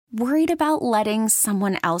Worried about letting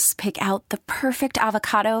someone else pick out the perfect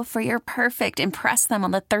avocado for your perfect impress them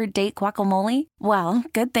on the third date guacamole? Well,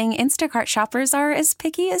 good thing Instacart shoppers are as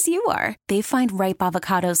picky as you are. They find ripe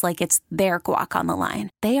avocados like it's their guac on the line.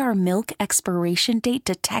 They are milk expiration date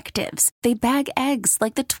detectives. They bag eggs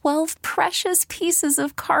like the 12 precious pieces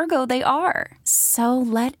of cargo they are. So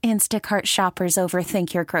let Instacart shoppers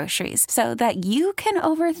overthink your groceries so that you can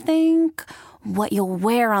overthink what you'll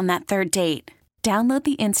wear on that third date. Download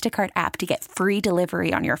the Instacart app to get free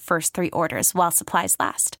delivery on your first 3 orders while supplies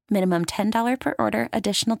last. Minimum $10 per order.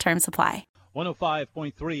 Additional terms apply.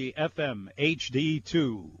 105.3 FM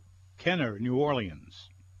HD2, Kenner, New Orleans.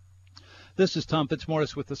 This is Tom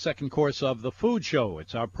Fitzmaurice with the second course of The Food Show.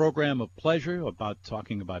 It's our program of pleasure about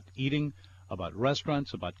talking about eating, about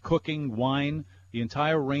restaurants, about cooking, wine, the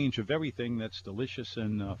entire range of everything that's delicious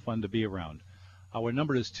and fun to be around. Our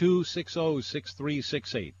number is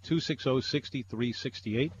 260-6368,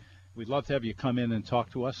 260-6368. We'd love to have you come in and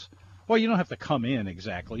talk to us. Well, you don't have to come in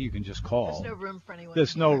exactly. You can just call. There's no room for anyone.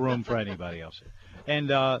 There's no room for anybody else. And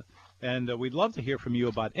we'd love to hear from you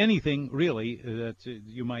about anything, really, that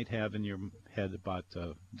you might have in your head about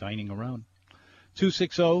dining around.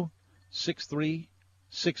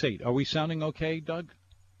 260-6368. Are we sounding okay, Doug?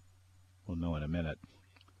 We'll know in a minute.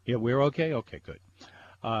 Yeah, we're okay? Okay, good.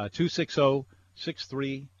 260-6368.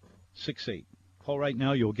 Call right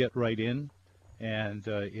now. You'll get right in. And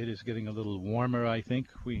it is getting a little warmer, I think,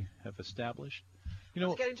 we have established. You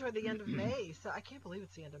know, it's getting toward the end of May, so I can't believe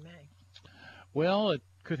it's the end of May. Well, it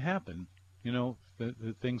could happen, you know,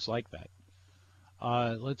 the things like that.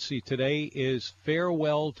 Let's see. Today is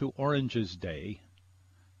Farewell to Oranges Day.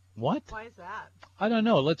 What? Why is that? I don't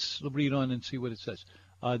know. Let's read on and see what it says.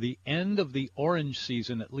 The end of the orange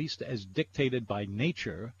season, at least as dictated by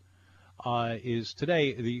nature, is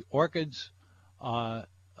today. The orchids, the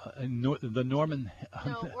Norman...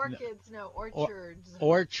 No, orchids, no, orchards.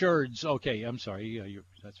 Orchards. Okay, I'm sorry. Yeah,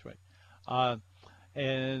 that's right.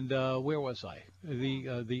 And where was I?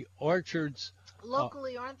 The orchards...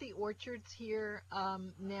 Locally, aren't the orchards here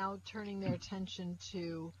now turning their attention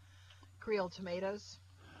to Creole tomatoes?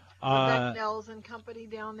 Becknell's and company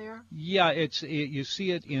down there? Yeah, you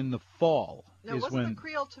see it in the fall. Now, wasn't the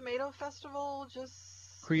Creole Tomato Festival just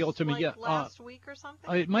Creole Tomato last week or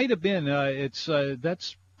something? It might have been.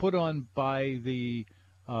 That's put on by the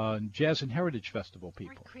Jazz and Heritage Festival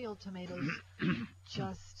people. Aren't Creole tomatoes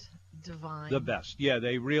just divine? The best. Yeah,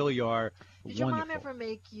 they really are Did wonderful. your mom ever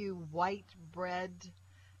make you white bread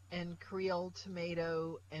and Creole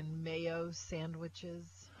tomato and mayo sandwiches?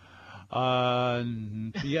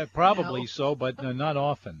 Yeah, probably No. so, but not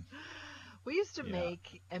often. We used to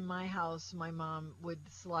make, in my house, my mom would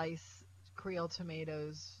slice Creole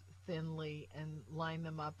tomatoes thinly and line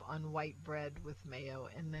them up on white bread with mayo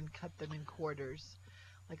and then cut them in quarters,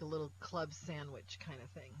 like a little club sandwich kind of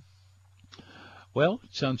thing. Well,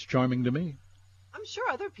 it sounds charming to me. I'm sure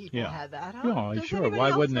other people had that, huh? Yeah, Does sure. anybody Why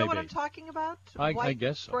else wouldn't know they what be? I'm talking about? I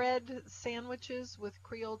guess so. Bread sandwiches with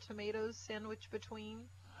Creole tomatoes sandwiched between.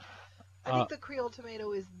 I think the Creole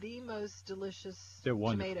tomato is the most delicious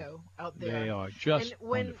tomato out there. They are just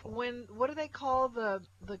wonderful. What do they call the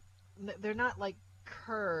they're not like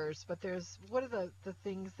curs, but what are the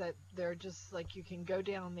things that they're just like you can go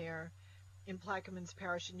down there in Plaquemines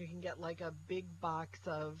Parish and you can get like a big box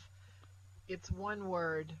of, it's one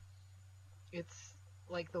word, it's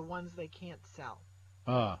like the ones they can't sell.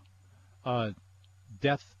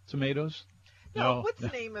 Death tomatoes? No, what's the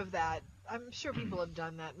name of that? I'm sure people have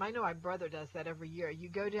done that. I know my brother does that every year. You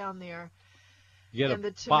go down there, and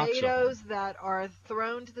the tomatoes that are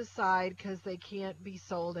thrown to the side because they can't be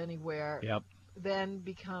sold anywhere, then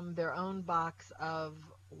become their own box of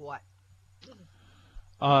what?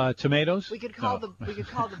 Tomatoes? We could call the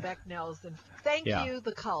Becknells and thank you,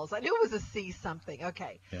 the Culls. I knew it was a C something.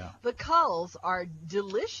 Okay. Yeah. The Culls are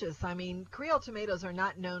delicious. I mean, Creole tomatoes are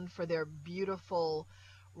not known for their beautiful,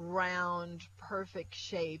 round, perfect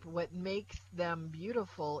shape. What makes them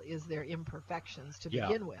beautiful is their imperfections to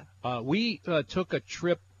begin with. We took a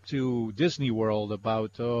trip to Disney World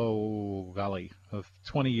about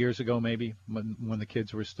 20 years ago maybe, when the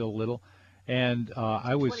kids were still little, and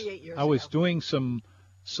I was doing some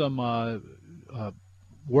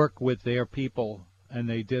work with their people, and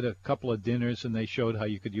they did a couple of dinners, and they showed how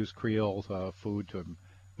you could use Creole food to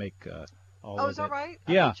make all of it. Oh, is that right?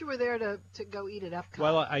 Yeah. I thought you were there to go eat at Epcot.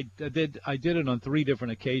 Well, I did it on 3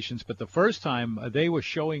 different occasions, but the first time they were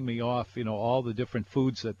showing me off, all the different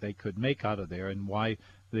foods that they could make out of there and why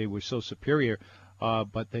they were so superior.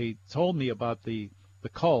 But they told me about the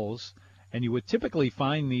culls, and you would typically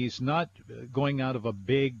find these not going out of a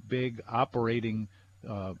big operating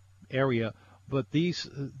area, but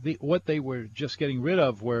what they were just getting rid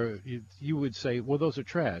of were you would say, well, those are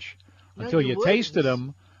trash, No, until you you wouldn't. tasted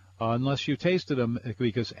them. Unless you tasted them,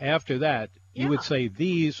 because after that you would Yeah. say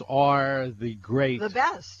these are the great The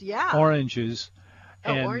best, yeah. oranges,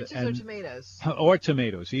 Oh, and oranges or tomatoes? or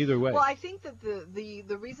tomatoes, either way. Well, I think that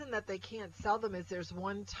the reason that they can't sell them is there's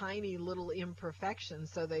one tiny little imperfection,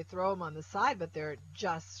 so they throw them on the side, but they're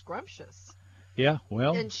just scrumptious Yeah,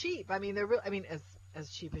 well, and cheap. I mean, as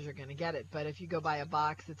cheap as you're going to get it, but if you go buy a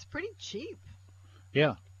box, it's pretty cheap.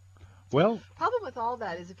 yeah, well, Problem with all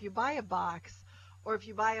that is if you buy a box or if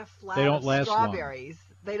you buy a flat They don't of last long. strawberries,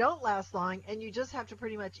 they don't last long, and you just have to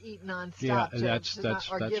pretty much eat nonstop Yeah, to that's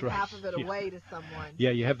give right. half of it Yeah. away to someone.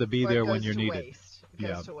 yeah, you have to be or it there when goes you're to needed. waste. It goes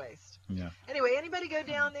Yeah. to waste. Yeah. Anyway, anybody go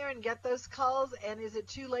down there and get those culls? And is it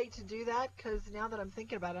too late to do that? Because now that I'm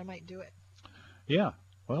thinking about it, I might do it. Yeah,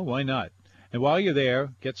 well, why not? And while you're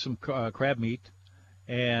there, get some crab meat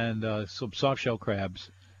and some soft shell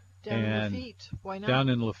crabs Down in And Lafitte. Why not? down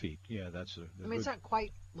in Lafitte. Yeah, that's I mean, it's not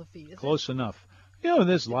quite Lafitte, is close enough. You know,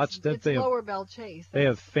 there's it? lots that It's they have. Lower Belle Chase. They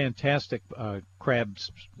have fantastic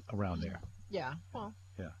crabs around there. Yeah, well,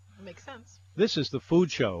 Yeah. it makes sense. This is the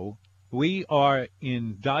food show. We are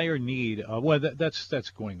in dire need. Well, that's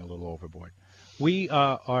going a little overboard. We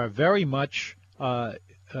are very much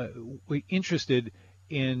interested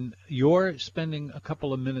in your spending a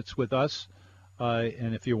couple of minutes with us.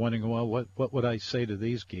 And if you're wondering, well, what would I say to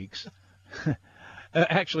these geeks?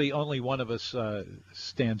 Actually, only one of us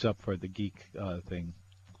stands up for the geek thing,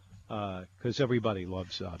 because everybody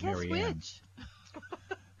loves Guess Mary Ann. which?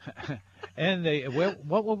 And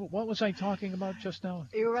what was I talking about just now?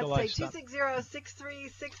 You were Till about I to say stopped?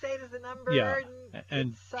 260-6368 is the number. Yeah,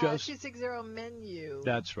 and it's, just 260 menu.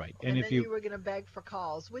 That's right. And if then you were going to beg for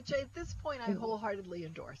calls, which at this point I wholeheartedly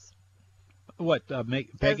endorse.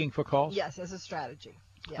 begging for calls? Yes, as a strategy.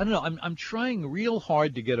 Yes. I don't know. I'm trying real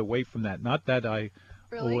hard to get away from that. Not that I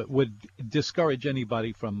Really? would discourage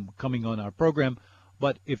anybody from coming on our program,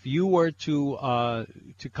 but if you were to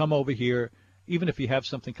come over here, even if you have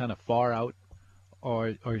something kind of far out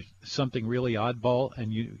or something really oddball,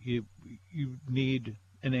 and you need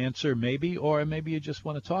an answer maybe, or maybe you just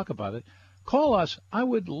want to talk about it, call us. I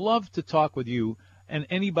would love to talk with you and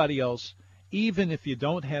anybody else, even if you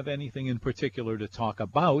don't have anything in particular to talk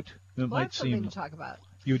about. It Well, I might have something seem to talk about.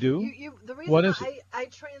 you do. The reason What is I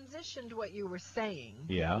transitioned what you were saying,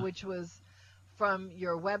 Yeah. which was from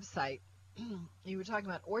your website. You were talking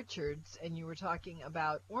about orchards, and you were talking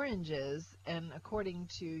about oranges, and according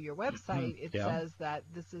to your website, it Yeah. says that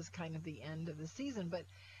this is kind of the end of the season. But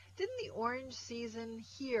didn't the orange season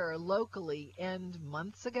here locally end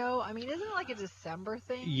months ago? I mean, isn't it like a December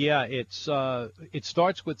thing? Yeah, it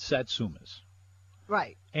starts with satsumas,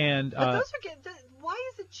 Right. and But those are why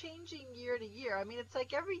is it changing year to year? I mean, it's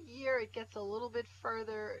like every year it gets a little bit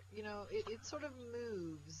further. You know, it sort of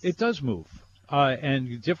moves. it does move,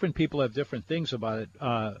 and different people have different things about it.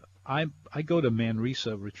 I go to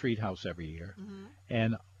Manresa Retreat House every year, Mm-hmm.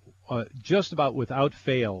 and just about without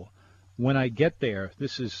fail, when I get there,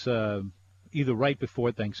 this is either right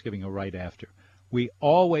before Thanksgiving or right after, we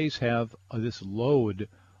always have this load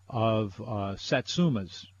of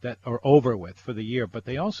satsumas that are over with for the year, but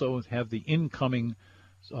they also have the incoming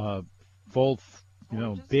full,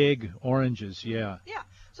 Oranges? big oranges. Yeah, Yeah.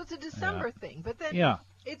 So it's a December thing, but then yeah.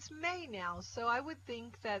 it's May now, so I would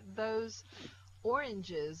think that those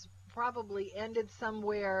oranges probably ended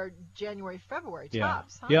somewhere January, February Yeah,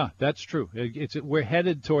 tops, huh? yeah, that's true. We're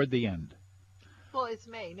headed toward the end. Well, it's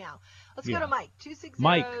May now. Let's Yeah. go to Mike.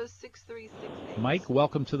 Mike. 260-6368. Mike,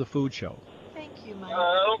 welcome to the food show. Thank you, Mike.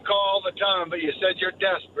 I don't call all the time, but you said you're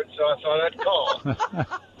desperate, so I thought I'd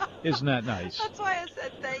call. Isn't that nice? That's why I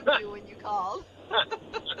said thank you when you called.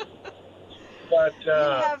 But You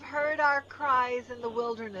have heard our cries in the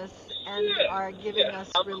wilderness and Yeah, are giving yeah.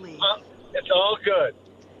 us relief. it's all good.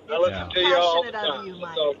 I It's listen to you all the passionate time. of you, It's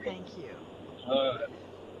Mike. all good. Thank you.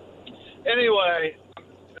 Anyway,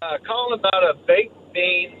 calling about a baked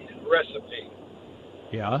bean recipe.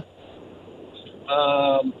 Yeah.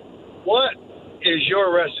 What is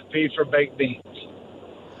your recipe for baked beans?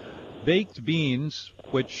 Baked beans,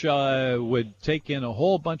 which would take in a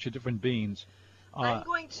whole bunch of different beans. I'm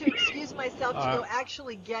going to excuse myself to go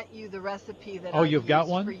actually get you the recipe that I you've got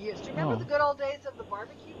used one? for years. Do you remember Oh. the good old days of the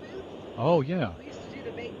barbecue booth? Oh, yeah. We used to do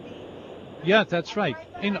the baked beans. Yeah, that's right. Right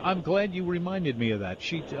And back. I'm glad you reminded me of that.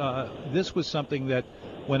 This was something that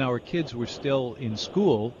when our kids were still in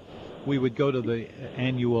school, we would go to the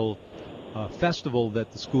annual festival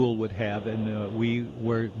that the school would have, and we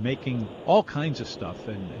were making all kinds of stuff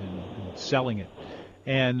and selling it.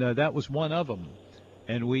 And that was one of them.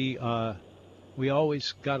 And we we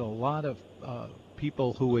always got a lot of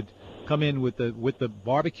people who would come in with the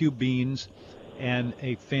barbecue beans and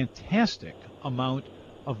a fantastic amount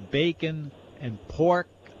of bacon and pork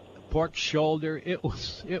shoulder. It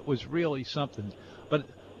was really something. But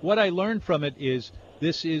what I learned from it is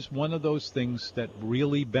this is one of those things that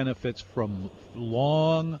really benefits from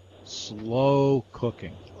long, slow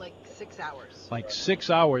cooking. Like 6 hours. Like 6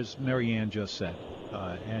 hours, Marianne just said.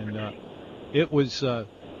 It was,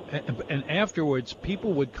 and afterwards,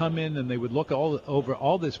 people would come in and they would look over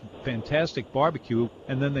all this fantastic barbecue,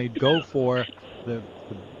 and then they'd go for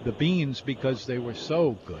the beans because they were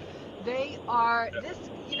so good. They are this.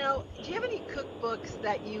 Do you have any cookbooks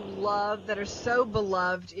that you love that are so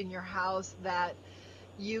beloved in your house that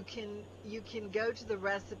you can go to the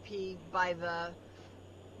recipe by the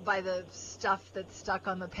stuff that's stuck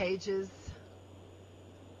on the pages?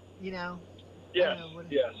 Yes.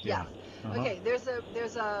 Yes. Uh-huh. Okay. There's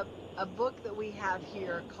a book that we have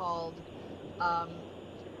here called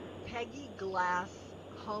Peggy Glass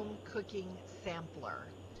Home Cooking Sampler.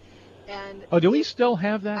 And do we still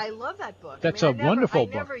have that? I love that book. That's a wonderful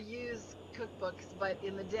book. I never use cookbooks, but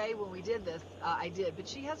in the day when we did this, I did. But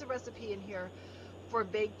she has a recipe in here for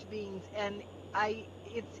baked beans, and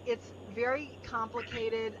it's very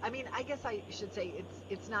complicated. I mean, I guess I should say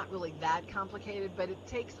it's not really that complicated, but it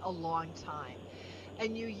takes a long time.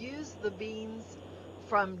 And you use the beans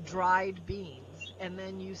from dried beans, and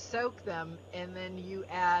then you soak them, and then you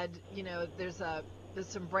add, there's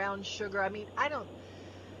some brown sugar. I mean,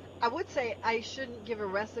 I would say I shouldn't give a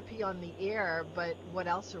recipe on the air, but what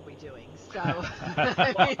else are we doing? So,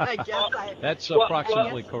 I guess That's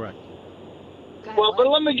approximately correct. Go ahead, But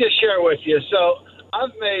let me just share with you. So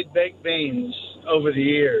I've made baked beans over the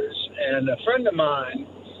years, and a friend of mine,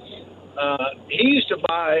 he used to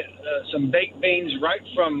buy some baked beans right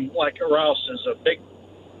from like Rouse's, a big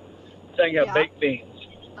thing of baked beans,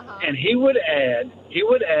 and he would add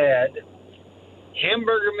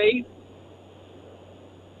hamburger meat,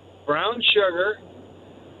 brown sugar,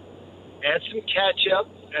 add some ketchup,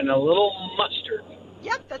 and a little mustard.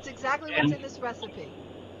 Yep, that's exactly what's in this recipe.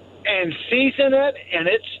 And season it, and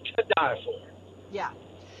it's to die for. Yeah.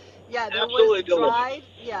 Yeah, Absolutely delicious.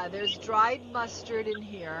 There's dried mustard in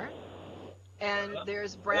here, and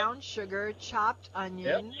there's brown sugar, chopped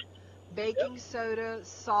onion, baking soda,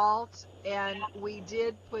 salt, and we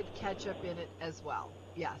did put ketchup in it as well.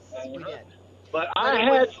 Yes, we did. But I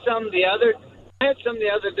had some the other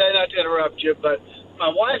day, not to interrupt you, but my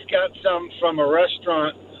wife got some from a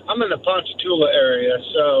restaurant. I'm in the Ponchatoula area,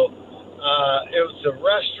 so it was a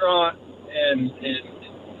restaurant in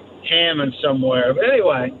Hammond somewhere. But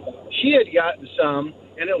anyway, she had gotten some,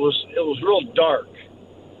 and it was real dark.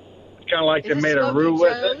 Kind of like they made a roux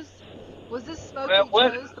with it. Was this Smoky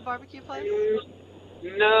Joe's, the barbecue place?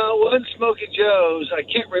 No, it wasn't Smoky Joe's. I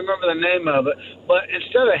can't remember the name of it. But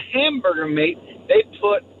instead of hamburger meat, they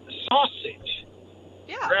put sausage.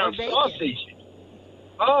 Yeah, ground sausage.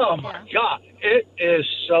 Oh, my God. It is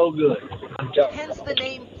so good. Hence the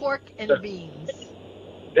name Pork and Beans.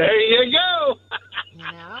 There you go.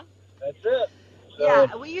 That's it. So,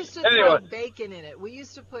 yeah, we used to throw bacon in it. We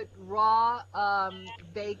used to put raw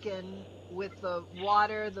bacon with the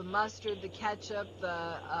water, the mustard, the ketchup,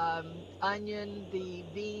 the onion, the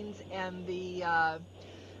beans, and the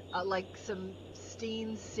like some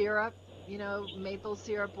steamed syrup, maple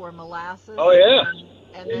syrup or molasses. Oh, yeah.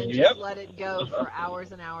 And then just let it go for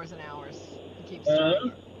hours and hours and hours. And keep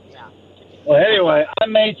stirring it. Yeah. Well, anyway, I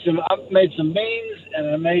made some beans,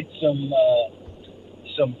 and I made some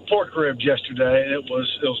pork ribs yesterday, and it was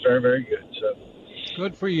very, very good. So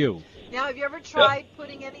good for you. Now, have you ever tried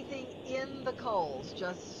putting anything in the coals,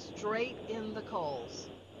 just straight in the coals?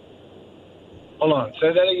 Hold on,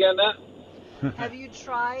 say that again now. Have you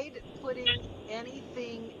tried putting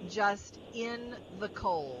anything just in the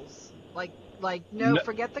coals? Like no,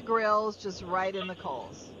 forget the grills, just right in the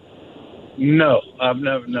coals. No, I've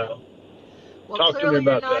never, no. Well, Talk clearly to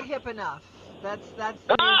me about you're not that. hip enough. That's the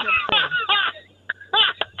new hip thing.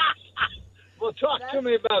 Well, talk to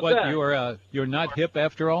me about that. What, you're not hip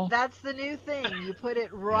after all? That's the new thing. You put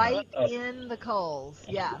it right in the coals.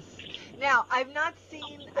 Yes. Now, I've not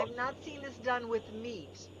seen this done with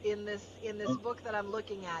meat in this book that I'm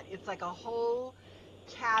looking at. It's like a whole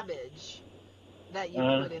cabbage that you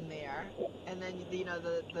put in there, and then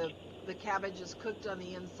the cabbage is cooked on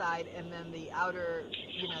the inside, and then the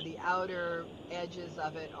outer edges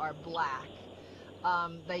of it are black.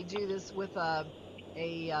 They do this with a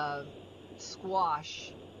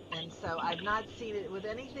squash, and so I've not seen it with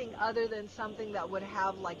anything other than something that would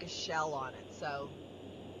have like a shell on it. So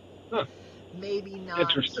maybe not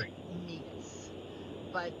Interesting. meats.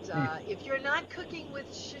 But if you're not cooking with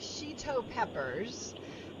shishito peppers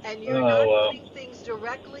and you're not putting things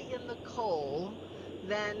directly in the coal,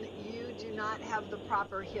 then you do not have the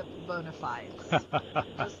proper hip bona fides.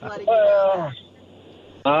 Just letting you know that.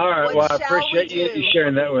 All right. Well, I appreciate you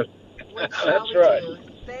sharing that with me. What shall we do?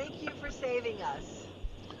 Thank you for saving us.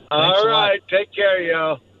 All right. Take care,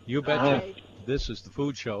 y'all. You betcha. This is the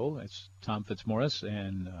Food Show. It's Tom Fitzmaurice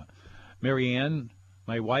and Mary Ann,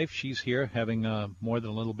 my wife. She's here having more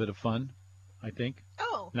than a little bit of fun, I think.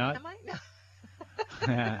 Oh, not? Am I? No.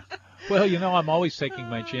 Well, you know, I'm always taking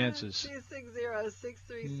my chances.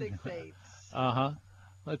 260-6368. Uh-huh.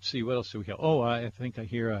 Let's see, what else do we have? Oh, I think I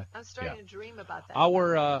hear... I'm starting to dream about that.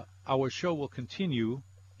 Our show will continue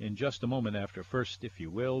in just a moment after. First, if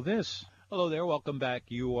you will, this. Hello there. Welcome back.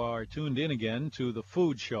 You are tuned in again to The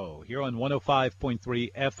Food Show here on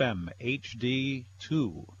 105.3 FM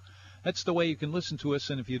HD2. That's the way you can listen to us.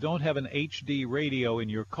 And if you don't have an HD radio in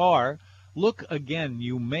your car, look again.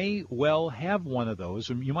 You may well have one of those,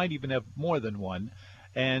 or you might even have more than one.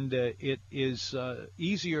 And it is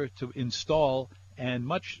easier to install and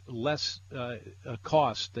much less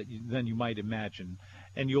cost than you might imagine.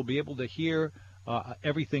 And you'll be able to hear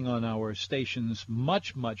everything on our stations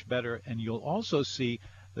much, much better. And you'll also see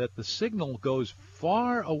that the signal goes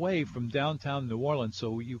far away from downtown New Orleans,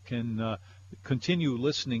 so you can continue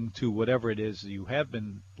listening to whatever it is you have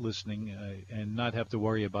been listening and not have to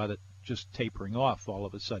worry about it just tapering off all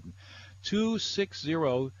of a sudden.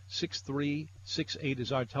 260-6368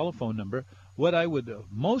 is our telephone number. What I would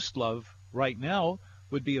most love right now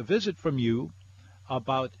would be a visit from you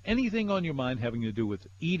about anything on your mind having to do with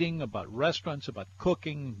eating, about restaurants, about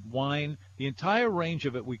cooking, wine, the entire range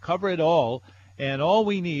of it. We cover it all, and all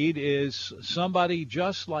we need is somebody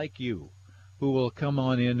just like you who will come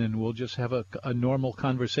on in and we'll just have a normal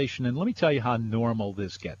conversation. And let me tell you how normal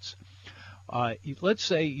this gets. Let's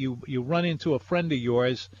say you run into a friend of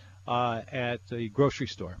yours at a grocery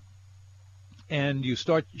store, and you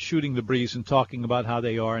start shooting the breeze and talking about how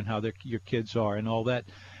they are and how your kids are and all that.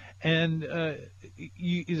 And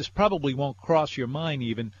this probably won't cross your mind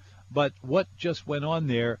even, but what just went on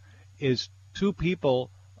there is two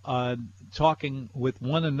people talking with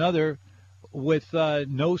one another with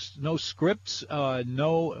no scripts,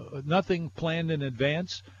 nothing planned in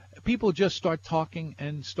advance. People just start talking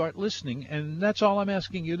and start listening, and that's all I'm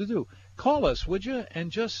asking you to do. Call us, would you,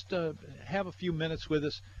 and just have a few minutes with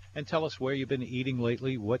us and tell us where you've been eating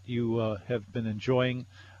lately, what you have been enjoying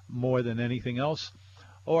more than anything else,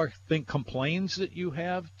 or complaints that you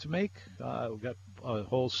have to make. We've got a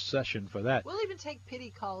whole session for that. We'll even take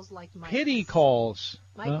pity calls like Mike. Pity calls.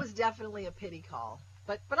 Mike was definitely a pity call,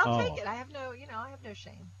 but I'll take it. I have no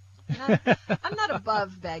shame. I'm not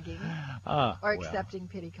above begging or accepting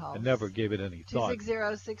pity calls. I never gave it any thought.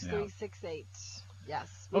 260-6368.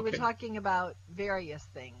 Yes, we were talking about various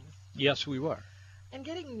things. Yes, we were. And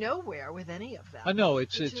getting nowhere with any of them. I know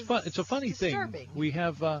it's fun. It's a funny disturbing thing. We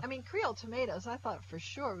have. I mean, Creole tomatoes. I thought for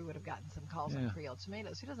sure we would have gotten some calls on Creole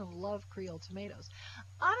tomatoes. Who doesn't love Creole tomatoes?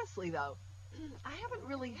 Honestly, though, I haven't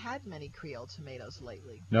really had many Creole tomatoes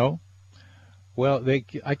lately. No. Well,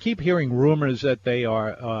 I keep hearing rumors that they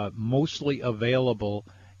are mostly available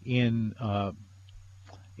in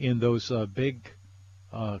those big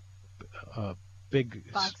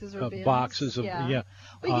boxes or bins. Boxes of We can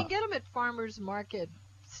get them at farmers market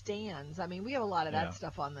stands. I mean, we have a lot of that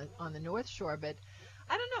stuff on the North Shore, but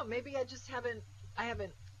I don't know. Maybe I just haven't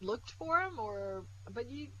looked for them,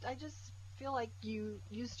 I just feel like you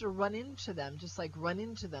used to run into them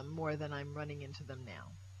more than I'm running into them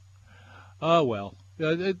now. Oh, well,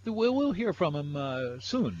 we'll hear from them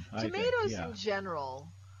soon. Tomatoes in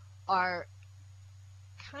general are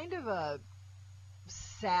kind of a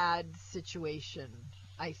sad situation,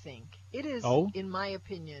 I think. It is, in my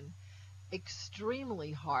opinion,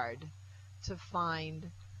 extremely hard to find,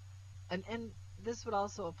 and this would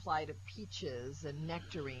also apply to peaches and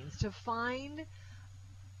nectarines, to find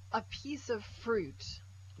a piece of fruit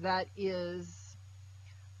that is,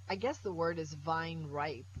 I guess the word is vine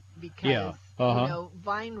ripe, because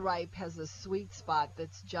vine ripe has a sweet spot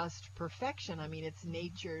that's just perfection. I mean, it's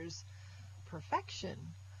nature's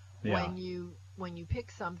perfection. When you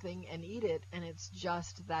pick something and eat it, and it's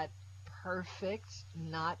just that perfect,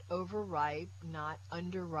 not overripe, not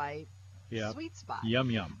underripe sweet spot.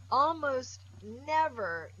 Yum yum. Almost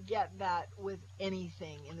never get that with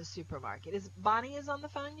anything in the supermarket. Bonnie is on the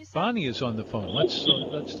phone, you said? Bonnie is on the phone. Let's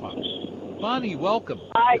talk. Bonnie, welcome.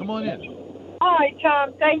 Hi. Come on in. Hi,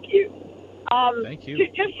 Tom. Thank you. Thank you. To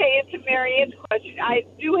just say it's to Marianne's question, I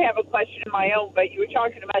do have a question of my own, but you were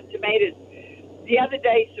talking about tomatoes. The other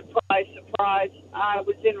day, surprise, surprise, I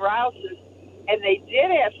was in Rouse's, and they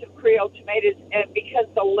did have some Creole tomatoes, and because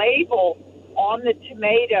the label on the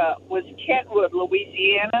tomato was Kentwood,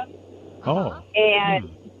 Louisiana, Oh.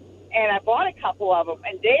 and I bought a couple of them,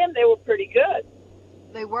 and damn, they were pretty good.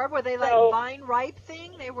 They were they like So- vine ripe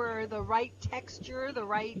thing? They were the right texture, the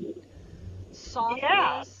right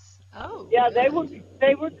softness. Yeah. Oh. Yeah, good.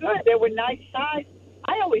 they were good. They were nice size.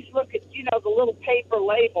 I always look at the little paper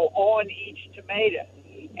label on each tomato,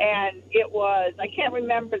 and it was, I can't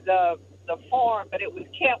remember the farm, but it was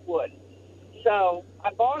Kentwood. So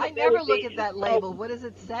I bought it. I They never were look at decent. that label. What does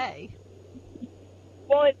it say?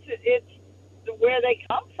 Well, it's where they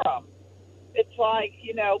come from. It's like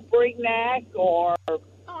Brignac or Oh,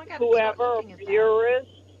 I got whoever, looking at that. Purist.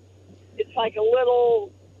 It's like a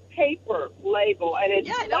little paper label, and it's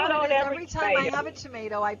Yeah, I know not what on it is. every Every time I tomato. have a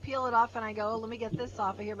tomato, I peel it off and I go, oh, let me get this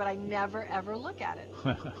off of here, but I never ever look at it.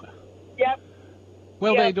 Yep.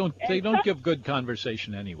 Well, Yeah, they don't and give good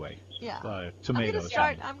conversation anyway. Yeah. Tomatoes.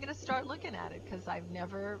 I'm gonna start looking at it because I've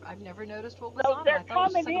never noticed what was So on it. they're I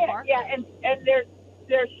thought it was coming just like a in, barcode. yeah, and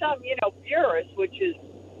there's some Purist, which is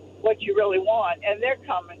what you really want, and they're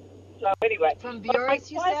coming. So anyway, From but my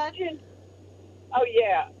Burris, you said? question- Oh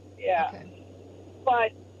yeah. Okay.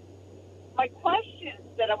 But my question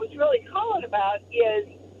that I was really calling about is,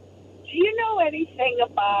 do you know anything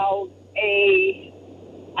about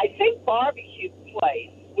I think barbecue place,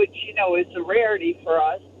 which is a rarity for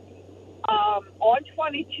us, on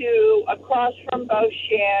 22 across from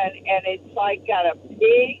Goshen, and it's like got a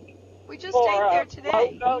big. We just For, ate there today.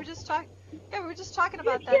 logo. We were just talking. Yeah, we were just talking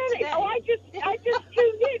about You're that kidding. today. Oh, I just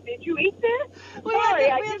tuned in. Did you eat there? we Sorry,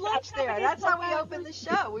 had I lunch just- I'm there. coming That's in how from we Baton opened the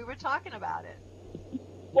show. We were talking about it.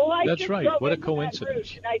 Well, I That's just right. drove What a into Baton coincidence.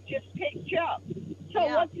 Rouge, and I just picked you up. So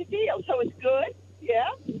Yeah. what's the deal? So it's good? Yeah.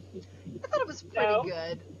 I thought it was pretty No?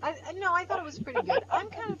 good. I thought it was pretty good. I'm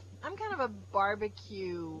kind of a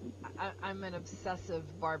barbecue. I'm an obsessive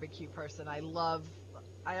barbecue person. I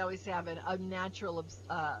always have a natural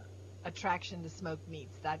attraction to smoked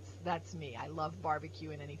meats. That's me. I love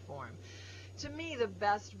barbecue in any form. To me, the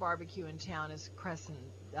best barbecue in town is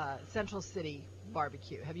Central City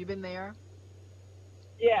Barbecue. Have you been there?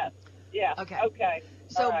 Yes. Yeah. Okay. Okay.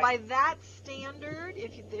 So All right. by that standard,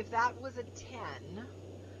 if that was a 10,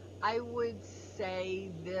 I would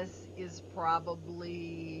say this is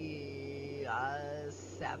probably a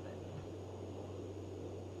 7.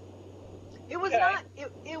 It was Okay. not.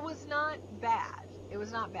 It was not bad. It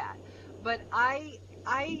was not bad, but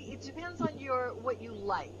it depends on what you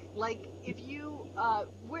like. Like if you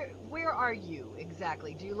where are you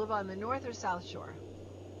exactly? Do you live on the North or South Shore?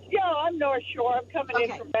 Yeah, I'm North Shore. I'm coming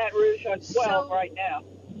Okay. in from Baton Rouge on 12 So- right now.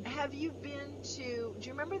 Have you been to? Do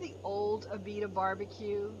you remember the old Abita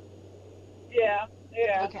Barbecue? Yeah.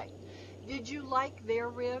 Yeah. Okay. Did you like their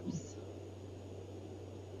ribs?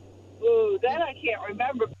 Ooh, that I can't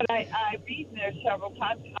remember, but I've eaten there several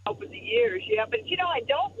times over the years. Yeah, but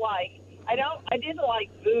I didn't like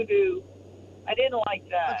Voodoo. I didn't like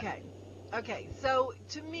that. Okay. So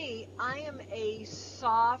to me, I am a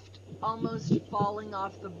soft, almost falling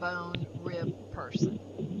off the bone rib person.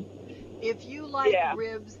 If you like Yeah.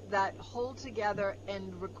 ribs that hold together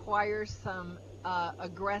and require some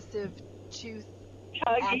aggressive tooth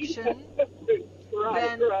Tuggy. action, right,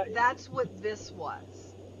 then right. that's what this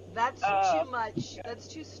was. That's Oh, too much. That's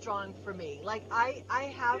too strong for me. Like I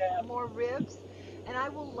have Yeah. more ribs, and I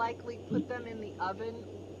will likely put them in the oven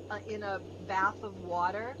in a bath of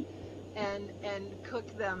water, and cook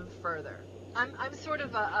them further. I'm sort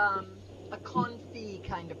of a confit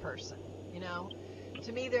kind of person,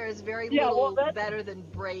 To me, there is very Yeah, well, little that's- better than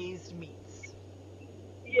braised meats.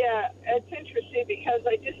 Yeah, it's interesting because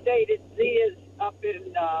I just ate at Zia's up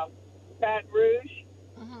in Baton Rouge.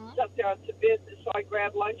 Mm-hmm. It's up there on some business, so I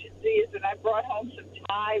grabbed lunch at Zia's and I brought home some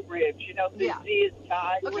Thai ribs. The Yeah. Zia's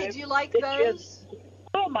Thai Okay, ribs. do you like It's those? just-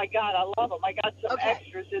 oh my God, I love them. I got some Okay.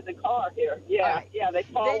 extras in the car here. Yeah, All right. yeah, they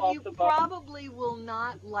fall Then off you the bone. probably will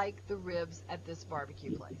not like the ribs at this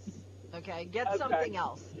barbecue place. Okay, get Okay. something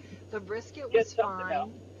else. The brisket Get was something fine.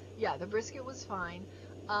 else. Yeah, the brisket was fine.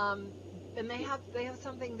 And they have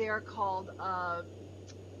something there called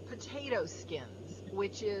potato skins,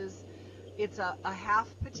 which is it's a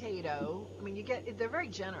half potato. I mean, they're very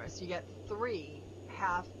generous. You get 3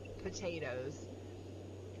 half potatoes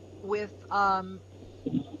with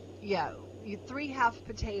 3 half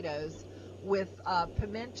potatoes with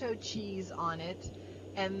pimento cheese on it,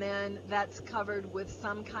 and then that's covered with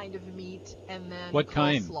some kind of meat, and then What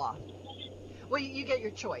kind? coleslaw. Well, you get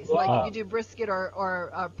your choice. Wow. Like you do brisket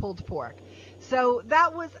or pulled pork. So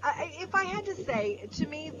that was, if I had to say, to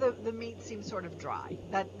me the meat seems sort of dry.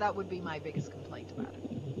 That would be my biggest complaint about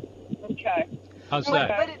it. Okay. How's But,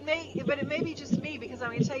 that? but it may be just me because I'm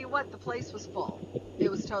going to tell you what, the place was full.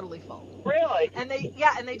 It was totally full. Really? And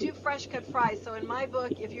they do fresh cut fries. So in my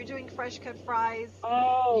book, if you're doing fresh cut fries,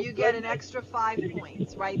 Oh, you get an goodness. extra 5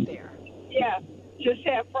 points right there. Yeah, just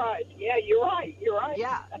have fries. Yeah, you're right. You're right.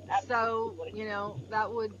 Yeah. So, Absolutely. you know,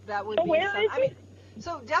 that would So be where some, is I mean, it?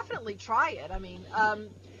 so definitely try it. I mean,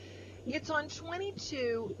 it's on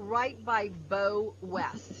 22 right by Bow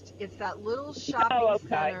West. It's that little shopping okay.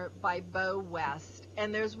 center by Bow West.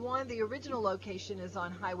 And there's one, the original location is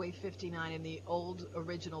on Highway 59 in the old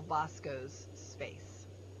original Bosco's space.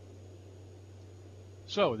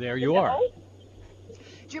 So there you are.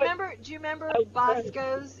 Do you remember Oh,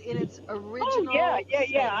 Bosco's in its original Oh, yeah.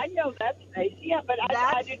 space? I know that space. Yeah, but I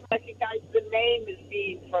That's- didn't recognize the name as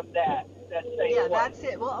being from that same Yeah, one. that's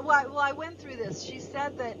it. Well, I went through this. She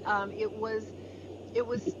said that it was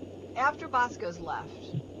after Bosco's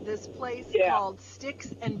left. This place Yeah. called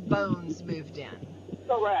Sticks and Bones moved in,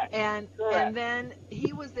 Correct. and Correct. then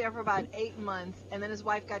he was there for about 8 months, and then his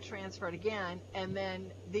wife got transferred again, and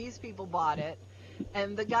then these people bought it.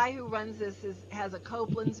 And the guy who runs this has a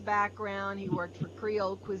Copeland's background. He worked for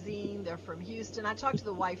Creole Cuisine. They're from Houston. I talked to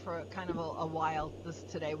the wife for kind of a while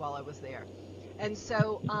today while I was there, and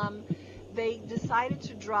so they decided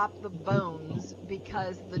to drop the bones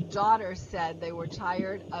because the daughter said they were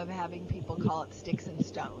tired of having people call it Sticks and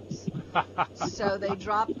Stones. So they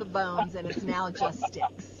dropped the bones, and it's now just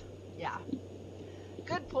Sticks. Yeah.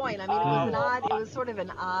 Good point. I mean, it was sort of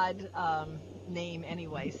an odd name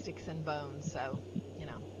anyway, Sticks and Bones. So, you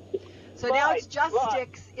know. So now it's just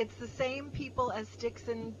Sticks. It's the same people as Sticks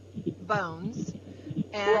and Bones,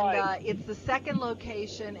 and it's the second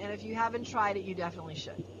location. And if you haven't tried it, you definitely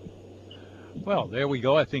should. Well, there we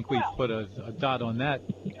go. I think we've put a dot on that.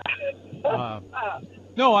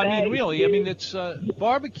 No, I mean, really, I mean, it's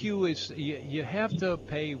barbecue is you have to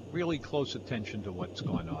pay really close attention to what's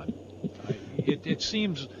going on. It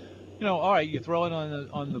seems, you know, all right, you throw it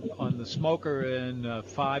on the smoker, and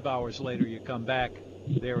 5 hours later you come back,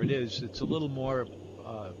 there it is. It's a little more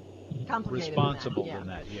Complicated responsible than than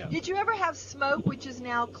that. Yeah. Did you ever have Smoke, which is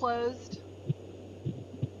now closed?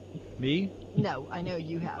 Me? No, I know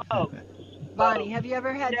you have. Oh. Bonnie, have you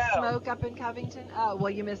ever had No. Smoke up in Covington? Oh, well,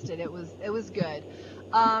 you missed it. It was good.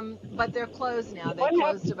 But they're closed now. They What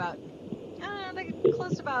closed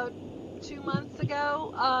about 2 months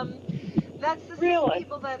ago. That's the same Really?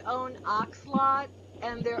 people that own Oxlot,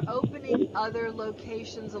 and they're opening other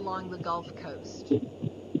locations along the Gulf Coast.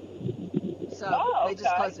 So they just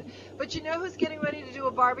okay. closed it. But you know who's getting ready to do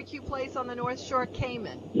a barbecue place on the North Shore?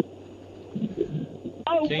 Cayman.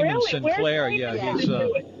 Oh, Cayman really? Sinclair, Where's yeah, Cayman he's, to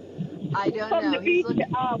do it? I don't From know. the beach,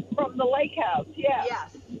 from the lake house. Yeah.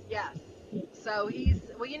 Yes. So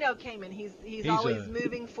you know Cayman. He's always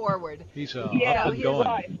moving forward. He's Yeah, up and he's going.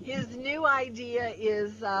 right. His new idea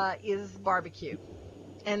is barbecue,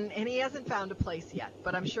 and he hasn't found a place yet,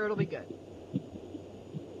 but I'm sure it'll be good.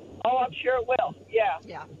 Oh, I'm sure it will. Yeah.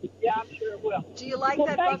 Yeah. Yeah, I'm sure it will. Do you like Well,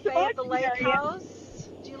 that thanks buffet so at the much, lake Marianne. house?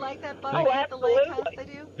 Do you like that buffet Oh, at the lake house absolutely.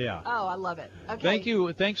 they do? Yeah. Oh, I love it. Okay. Thank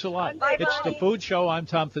you. Thanks a lot. Bye, It's the Bonnie. Food Show. I'm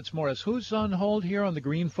Tom Fitzmaurice. Who's on hold here on the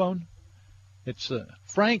green phone? It's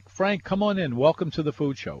Frank. Frank, come on in. Welcome to the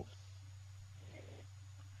Food Show.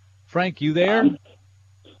 Frank, you there?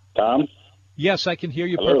 Tom? Yes, I can hear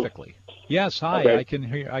you Hello. perfectly. Yes, hi.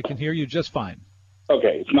 Okay. I can hear you just fine.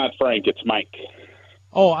 Okay, it's not Frank, it's Mike.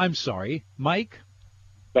 Oh, I'm sorry, Mike.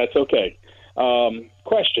 That's okay.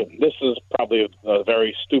 Question. This is probably a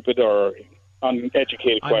very stupid or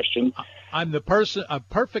uneducated question. I'm a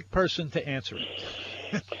perfect person to answer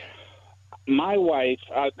it. My wife,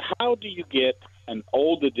 how do you get an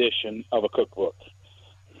old edition of a cookbook?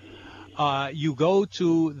 You go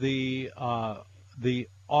to the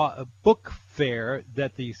book fair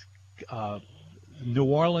that the New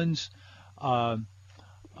Orleans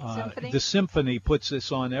Symphony? the Symphony puts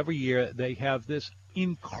this on every year. They have this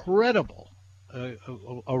incredible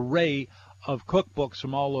array of cookbooks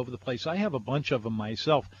from all over the place. I have a bunch of them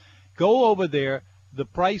myself. Go over there. The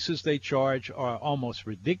prices they charge are almost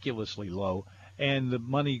ridiculously low, and the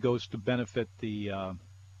money goes to benefit the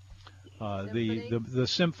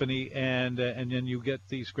symphony, and then you get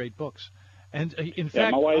these great books. And in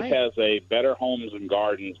fact, my wife has a Better Homes and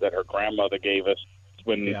Gardens that her grandmother gave us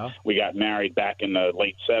when we got married back in the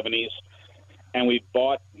late 70s. And we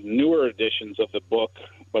bought newer editions of the book,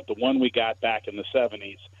 but the one we got back in the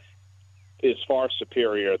 70s is far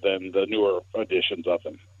superior than the newer editions of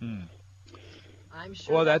them. I'm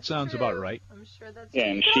sure. Well, that that's sounds true. about right. I'm sure that's Yeah,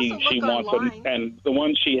 true. and You can also she look wants online. and the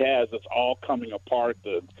one she has, it's all coming apart.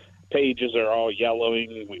 The pages are all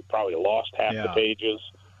yellowing. We probably lost half the pages.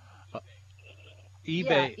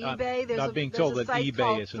 eBay. Yeah, eBay. I'm being told that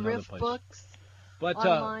eBay is another place. Books. But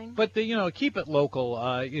online. Keep it local.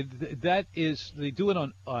 That is, they do it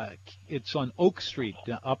on. It's on Oak Street,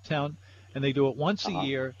 uptown, and they do it once a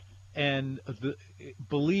year. And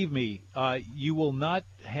believe me, you will not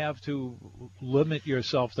have to limit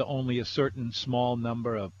yourself to only a certain small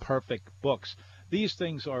number of perfect books. These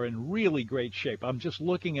things are in really great shape. I'm just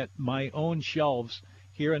looking at my own shelves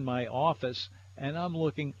here in my office, and I'm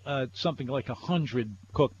looking at something like 100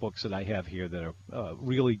 cookbooks that I have here that are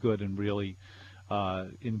really good and really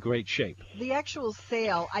in great shape. The actual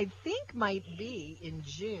sale, I think, might be in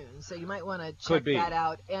June, so you might want to check that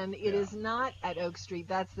out. And it is not at Oak Street.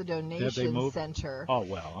 That's the donation center. Oh,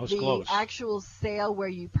 well, I was close. The actual sale where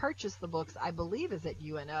you purchase the books, I believe, is at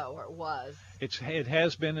UNO, or it was. It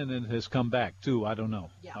has been, and it has come back, too. I don't know.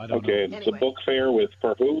 Yeah. I don't know. It's a book fair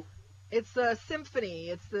for who? It's the Symphony.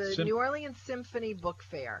 It's the New Orleans Symphony Book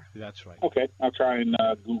Fair. That's right. Okay. I'll try and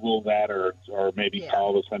Google that or maybe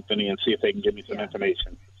call the Symphony and see if they can give me some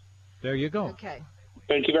information. There you go. Okay.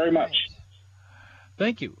 Thank you very much. Right.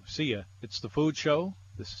 Thank you. See ya. It's the Food Show.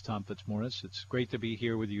 This is Tom Fitzmaurice. It's great to be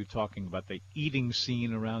here with you talking about the eating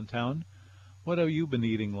scene around town. What have you been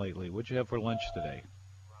eating lately? What'd you have for lunch today?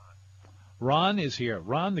 Ron is here.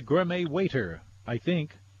 Ron, the gourmet waiter, I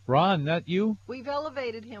think. Ron, that you? We've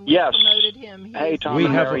elevated him. We've promoted him. Hey, Tom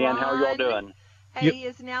and Marianne, how are y'all doing? He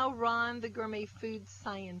is now Ron, the gourmet food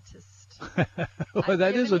scientist. Well,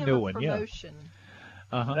 that is a new one, promotion.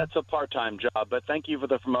 Uh-huh. That's a part-time job, but thank you for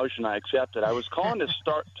the promotion. I accepted. I was calling to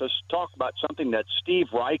talk about something that Steve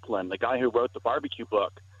Reichlin, the guy who wrote the barbecue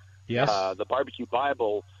book, the Barbecue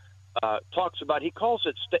Bible, talks about. He calls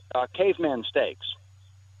it caveman steaks.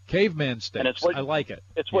 Caveman steaks. I like it.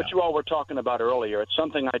 It's what you all were talking about earlier. It's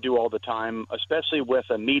something I do all the time, especially with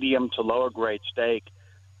a medium to lower grade steak.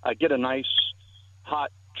 I get a nice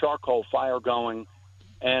hot charcoal fire going,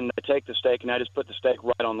 and I take the steak and I just put the steak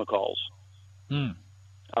right on the coals.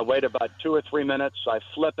 I wait about 2 or 3 minutes. I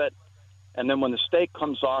flip it, and then when the steak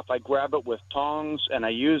comes off, I grab it with tongs and I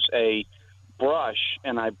use a brush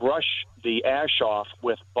and I brush the ash off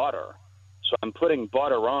with butter. So I'm putting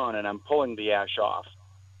butter on and I'm pulling the ash off.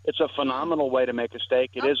 It's a phenomenal way to make a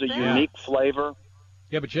steak. It is a unique flavor.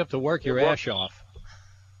 Yeah, but you have to work your ash off.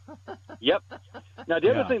 Yep. Now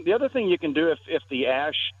the other thing you can do if the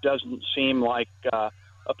ash doesn't seem like a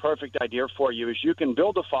perfect idea for you is you can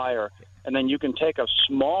build a fire and then you can take a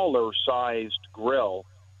smaller sized grill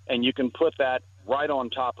and you can put that right on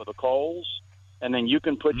top of the coals and then you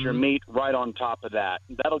can put your meat right on top of that.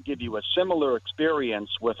 That'll give you a similar experience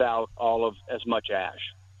without all of as much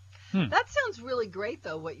ash. That sounds really great,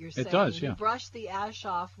 though, what you're saying. It does, yeah. You brush the ash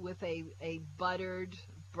off with a buttered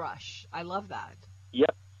brush. I love that.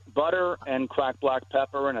 Yep. Butter and cracked black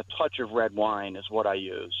pepper and a touch of red wine is what I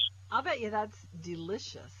use. I'll bet you that's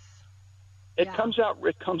delicious. It comes out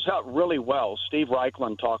really well. Steve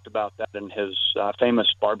Reichlin talked about that in his famous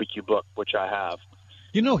barbecue book, which I have.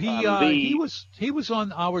 You know, he was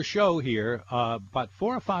on our show here about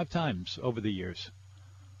 4 or 5 times over the years.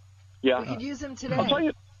 Yeah. We could use him today. I'll tell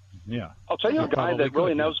you. Yeah, I'll tell you a guy that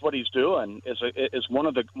really knows what he's doing is one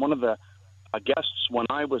of the guests when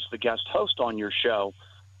I was the guest host on your show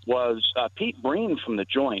was Pete Breen from The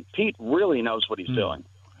Joint. Pete really knows what he's doing.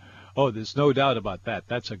 Oh, there's no doubt about that.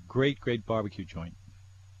 That's a great barbecue joint.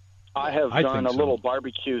 I have done a little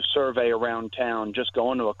barbecue survey around town, just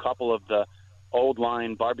going to a couple of the old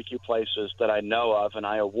line barbecue places that I know of, and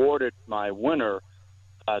I awarded my winner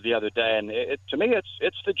the other day, and to me,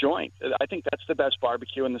 it's The Joint. I think that's the best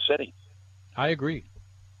barbecue in the city. I agree.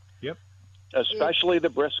 Yep. Especially the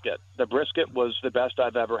brisket. The brisket was the best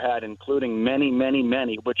I've ever had, including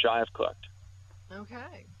many, which I have cooked.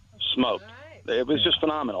 Okay. Smoked. Right. It was just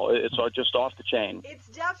phenomenal. It's just off the chain. It's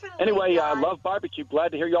definitely. Anyway, I love barbecue.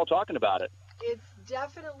 Glad to hear y'all talking about it. It's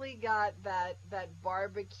definitely got that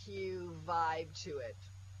barbecue vibe to it.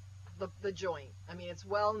 The joint. I mean, it's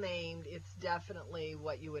well named. It's definitely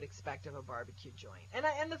what you would expect of a barbecue joint. And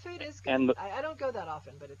the food is good. And I don't go that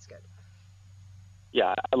often, but it's good.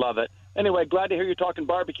 Yeah, I love it. Anyway, glad to hear you talking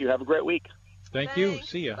barbecue. Have a great week. Thanks. You.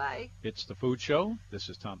 See ya. Bye. It's the Food Show. This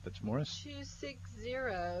is Tom Fitzmaurice.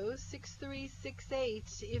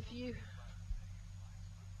 260-6368 if you...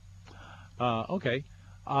 Okay.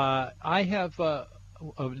 I have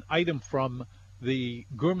an item from the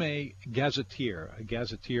Gourmet Gazetteer. A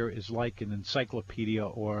gazetteer is like an encyclopedia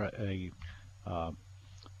or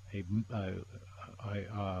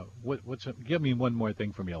give me one more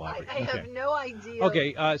thing from you, Larry. I have no idea how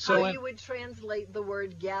you would translate the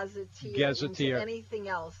word gazetteer into anything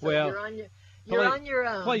else. So you're on your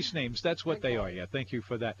own. Place names, that's what they are. Yeah, thank you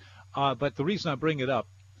for that. But the reason I bring it up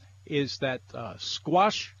is that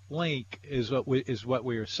Squash Lake is what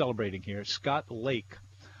we are celebrating here. Scott Lake,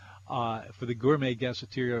 for the gourmet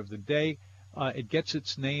gazetteer of the day. It gets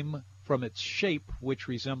its name from its shape, which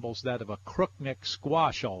resembles that of a crookneck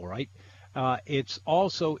squash, all right. It's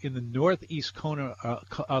also in the northeast corner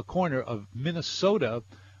of Minnesota,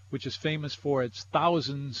 which is famous for its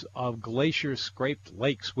thousands of glacier-scraped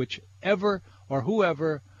lakes, whichever or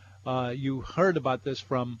whoever you heard about this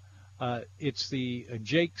from, it's the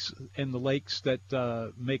Jakes and the lakes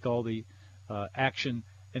that make all the action.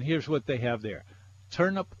 And here's what they have there.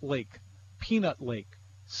 Turnip Lake, Peanut Lake,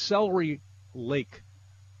 Celery Lake,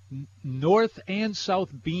 North and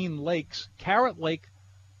South Bean Lakes, Carrot Lake,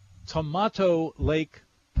 Tomato Lake,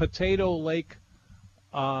 Potato Lake,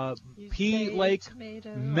 Pea Lake,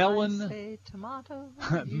 tomato, Melon, tomato,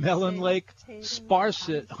 Melon Lake,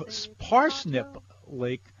 potato, Parsnip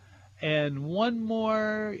Lake, and one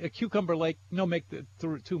more, a Cucumber Lake. No, make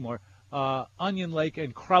two more. Onion Lake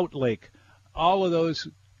and Kraut Lake. All of those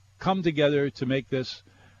come together to make this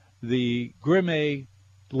the gourmet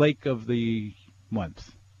lake of the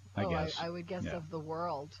month, I guess. I would guess of the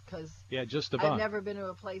world, because just about. I've never been to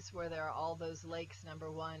a place where there are all those lakes.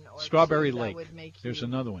 Number one, or Strawberry two, Lake. That would make There's you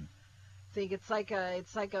another one. think it's like a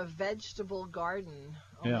vegetable garden,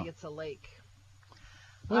 only it's a lake.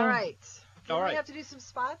 Well, all right. Do all we right. have to do some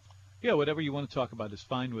spots? Yeah, whatever you want to talk about is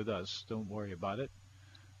fine with us. Don't worry about it.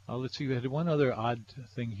 Let's see. We had one other odd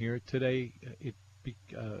thing here today.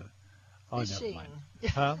 Fishing. Never mind.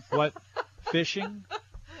 Huh? What? Fishing?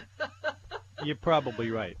 You're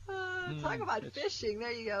probably right. Talk about fishing.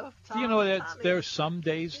 There you go. You know, there are some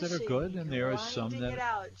days that are good, and there are some that. Grinding it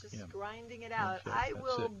out, grinding it out. Okay, I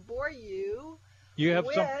will bore you. You have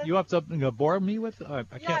you have something to bore me with? I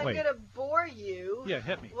can't wait. I'm gonna bore you. Yeah,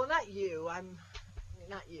 hit me. Well, not you. I'm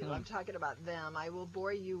talking about them. I will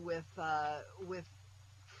bore you with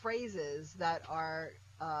phrases that are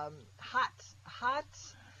hot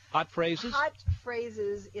phrases. Hot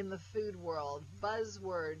phrases in the food world,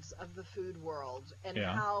 buzzwords of the food world, and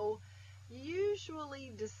how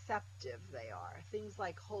usually deceptive they are. Things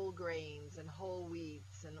like whole grains and whole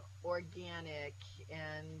wheats and organic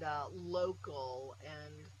and local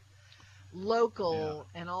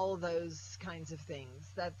and all of those kinds of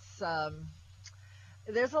things. That's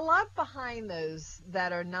there's a lot behind those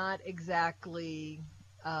that are not exactly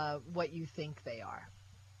what you think they are.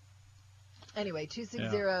 Anyway,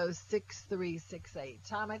 260-6368.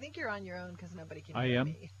 Tom, I think you're on your own because nobody can hear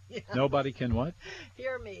me. Nobody can what?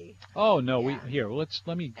 Hear me. Oh, no.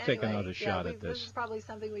 Let me take another shot at this. This is probably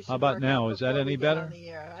something we should How about work now? out Is that any better? On the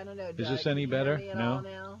air. I don't know, Doug. Is this any better? No.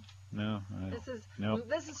 No. This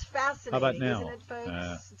is fascinating, How about now? Isn't it,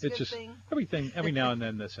 folks? It's a good just thing. Every now and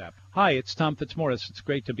then this happens. Hi, it's Tom Fitzmaurice. It's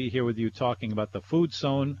great to be here with you talking about the food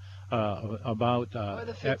zone, about or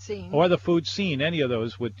the food scene. Or the food scene. Any of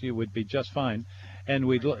those would be just fine. And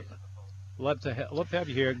we'd love to have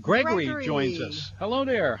you here. Gregory joins us. Hello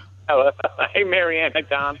there. Hello. Hey, Marianne. Hi,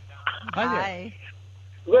 Tom. Hi there. Hi.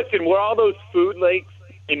 Listen, were all those food lakes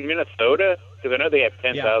in Minnesota? Because I know they have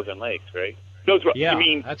 10,000 lakes, right? Those were,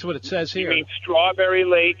 that's what it says here. You mean Strawberry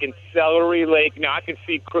Lake and Celery Lake? Now, I can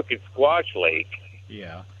see Crooked Squash Lake.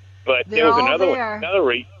 Yeah. But there was another one.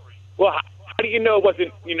 Well, how do you know it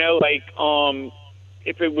wasn't,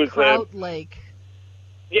 if it was... Kraut Lake.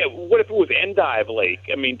 Yeah, what if it was Endive Lake?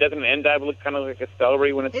 I mean, doesn't Endive look kind of like a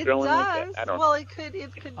celery when it's growing like that? It does. Well, it could be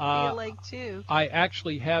a lake too. I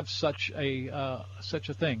actually have such a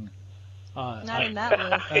thing. Not in that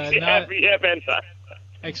list. You have Endive.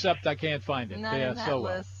 Except I can't find it. Not in that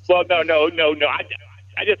list. Well, no.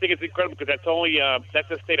 I just think it's incredible because that's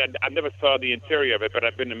a state I never saw the interior of it, but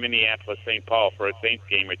I've been to Minneapolis, St. Paul for a Saints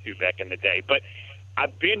game or two back in the day. But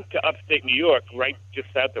I've been to upstate New York, right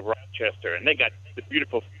just south of Rochester, and they got the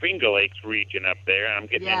beautiful Finger Lakes region up there, and I'm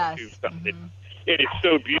getting into something. Mm-hmm. It is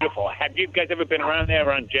so beautiful. Have you guys ever been around there,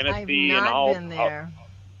 around Genesee and all? I've not been there.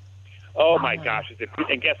 Oh, my gosh.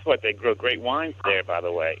 And guess what? They grow great wines there, by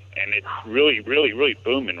the way, and it's really, really, really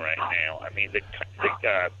booming right now. I mean, the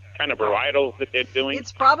kind of varietals that they're doing.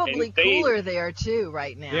 It's probably cooler there, too,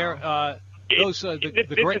 right now. This is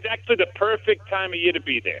actually the perfect time of year to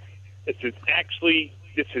be there. This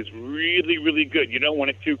is really, really good. You don't want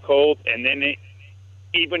it too cold, and then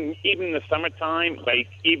even in the summertime, like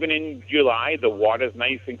even in July, the water's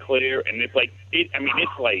nice and clear, and it's like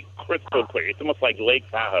crystal clear. It's almost like Lake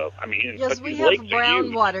Tahoe. I mean, yes, we have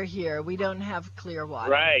brown water here. We don't have clear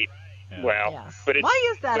water. Right. Yeah. Well, yes. But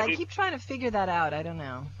why is that? I keep trying to figure that out. I don't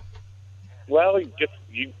know. Well, you just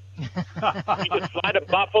fly to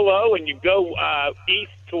Buffalo and you go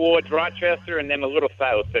east towards Rochester and then a little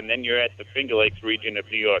south, and then you're at the Finger Lakes region of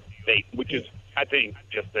New York State, which is, I think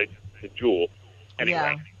just a jewel.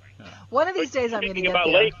 Anyway. Yeah. One of these days I'm going to get there.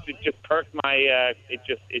 Speaking about lakes, it just perked my. I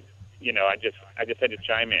just had to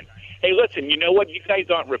chime in. Hey, listen, you know what? You guys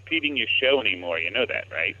aren't repeating your show anymore. You know that,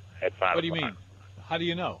 right? At 5 What do you mean? How do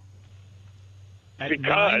you know?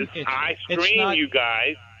 Because I stream you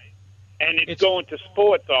guys, and it's going to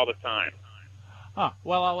sports all the time.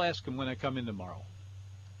 Well, I'll ask him when I come in tomorrow.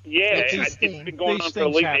 Yeah, it's been going on for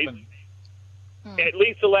at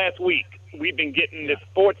least the last week. We've been getting this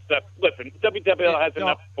sports stuff. Listen, WWL has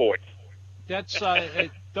enough sports. That's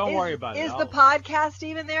don't worry about it. Is the podcast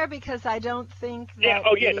even there? Because I don't think that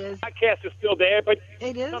the podcast is still there, but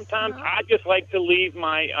it is? Sometimes I just like to leave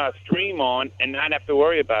my stream on and not have to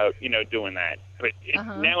worry about, doing that. But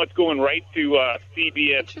now it's going right to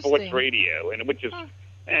CBS Sports Radio, and which is,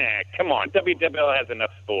 come on, WWL has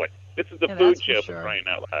enough sports. This is the food show for crying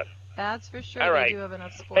out loud. That's for sure. All right. They do have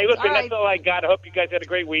enough sports. Hey, listen, that's all I got. I hope you guys had a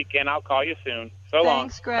great weekend. I'll call you soon. So long.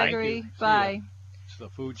 Thanks, Gregory. Bye. It's the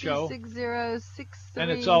food show. 260-6368. And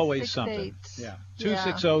it's always something. Yeah.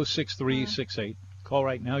 260-6368. Call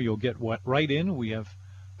right now. You'll get right in. We have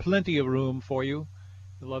plenty of room for you.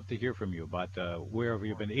 We'd love to hear from you about wherever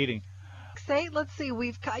you've been eating. Let's see.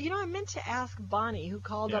 I meant to ask Bonnie, who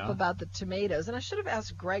called up about the tomatoes, and I should have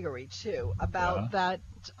asked Gregory too about that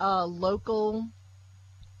local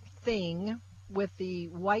thing with the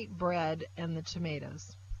white bread and the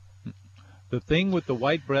tomatoes. The thing with the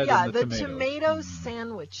white bread and the tomatoes. Yeah, the tomato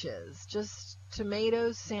sandwiches. Just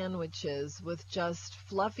tomato sandwiches with just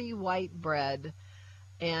fluffy white bread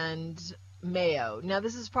and mayo. Now,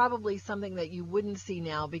 this is probably something that you wouldn't see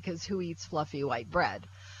now because who eats fluffy white bread?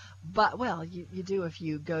 But, well, you do if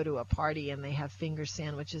you go to a party and they have finger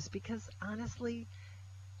sandwiches because, honestly,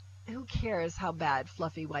 who cares how bad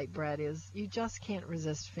fluffy white bread is? You just can't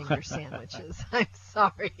resist finger sandwiches. I'm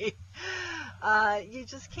sorry. You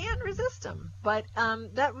just can't resist them. But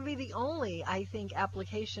that would be the only, I think,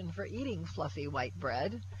 application for eating fluffy white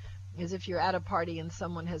bread is if you're at a party and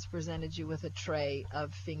someone has presented you with a tray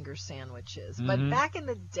of finger sandwiches. Mm-hmm. But back in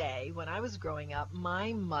the day when I was growing up,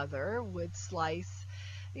 my mother would slice.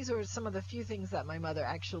 These were some of the few things that my mother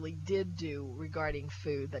actually did do regarding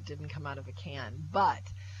food that didn't come out of a can. But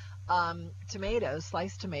tomatoes,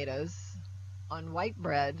 sliced tomatoes on white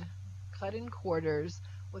bread, cut in quarters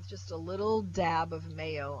with just a little dab of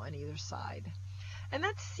mayo on either side. And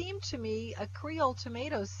that seemed to me, a Creole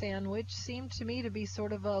tomato sandwich seemed to me to be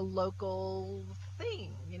sort of a local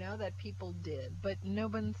thing, that people did. But no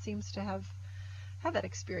one seems to have that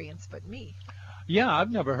experience but me. Yeah,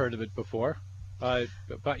 I've never heard of it before. But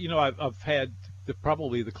I've had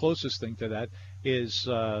probably the closest thing to that is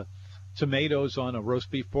tomatoes on a roast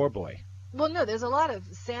beef poor boy. Well, no, there's a lot of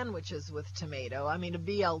sandwiches with tomato. I mean, a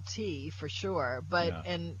BLT for sure, but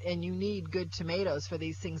and you need good tomatoes for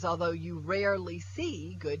these things. Although you rarely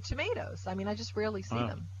see good tomatoes. I mean, I just rarely see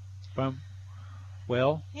them.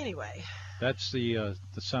 Well, anyway, that's the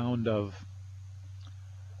sound of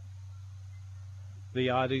the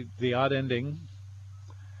odd ending.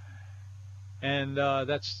 And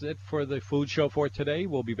that's it for the food show for today.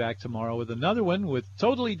 We'll be back tomorrow with another one with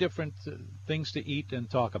totally different things to eat and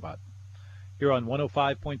talk about. Here on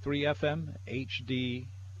 105.3 FM,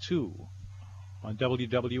 HD2 on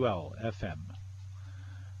WWL FM.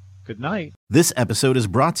 Good night. This episode is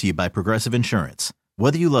brought to you by Progressive Insurance.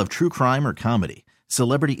 Whether you love true crime or comedy,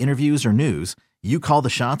 celebrity interviews or news, you call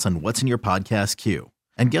the shots on what's in your podcast queue.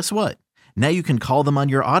 And guess what? Now you can call them on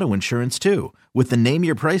your auto insurance too with the Name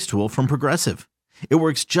Your Price tool from Progressive. It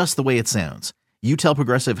works just the way it sounds. You tell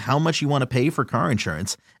Progressive how much you want to pay for car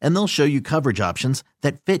insurance, and they'll show you coverage options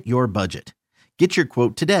that fit your budget. Get your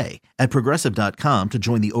quote today at Progressive.com to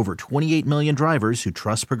join the over 28 million drivers who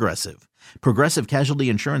trust Progressive. Progressive Casualty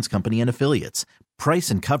Insurance Company and Affiliates. Price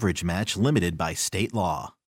and coverage match limited by state law.